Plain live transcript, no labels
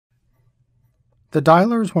The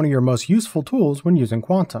dialer is one of your most useful tools when using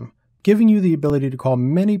Quantum, giving you the ability to call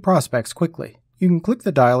many prospects quickly. You can click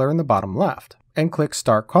the dialer in the bottom left, and click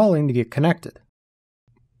Start Calling to get connected.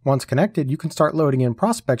 Once connected, you can start loading in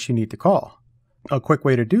prospects you need to call. A quick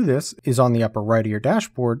way to do this is on the upper right of your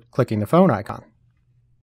dashboard, clicking the phone icon.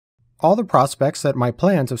 All the prospects that my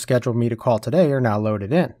plans have scheduled me to call today are now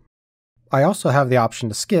loaded in. I also have the option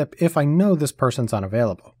to skip if I know this person's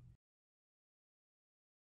unavailable.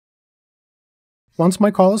 Once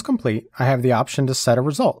my call is complete, I have the option to set a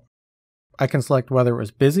result. I can select whether it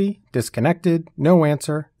was busy, disconnected, no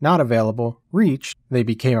answer, not available, reached, they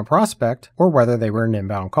became a prospect, or whether they were an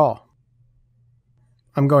inbound call.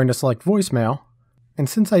 I'm going to select voicemail, and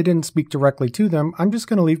since I didn't speak directly to them, I'm just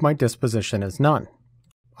going to leave my disposition as none.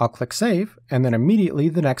 I'll click Save, and then immediately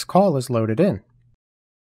the next call is loaded in.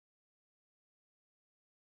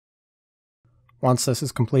 Once this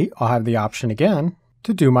is complete, I'll have the option again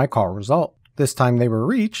to do my call result. This time they were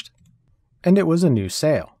reached, and it was a new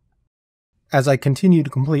sale. As I continue to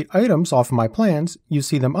complete items off of my plans, you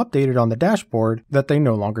see them updated on the dashboard that they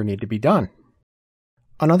no longer need to be done.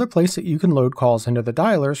 Another place that you can load calls into the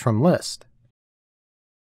dialers from List.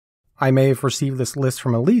 I may have received this list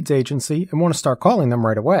from a leads agency and want to start calling them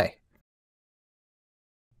right away.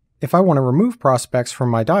 If I want to remove prospects from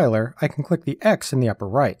my dialer, I can click the X in the upper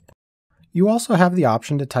right. You also have the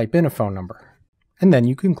option to type in a phone number, and then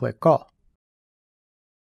you can click Call.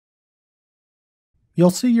 You'll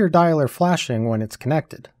see your dialer flashing when it's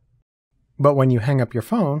connected, but when you hang up your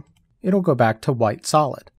phone, it'll go back to white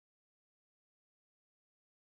solid.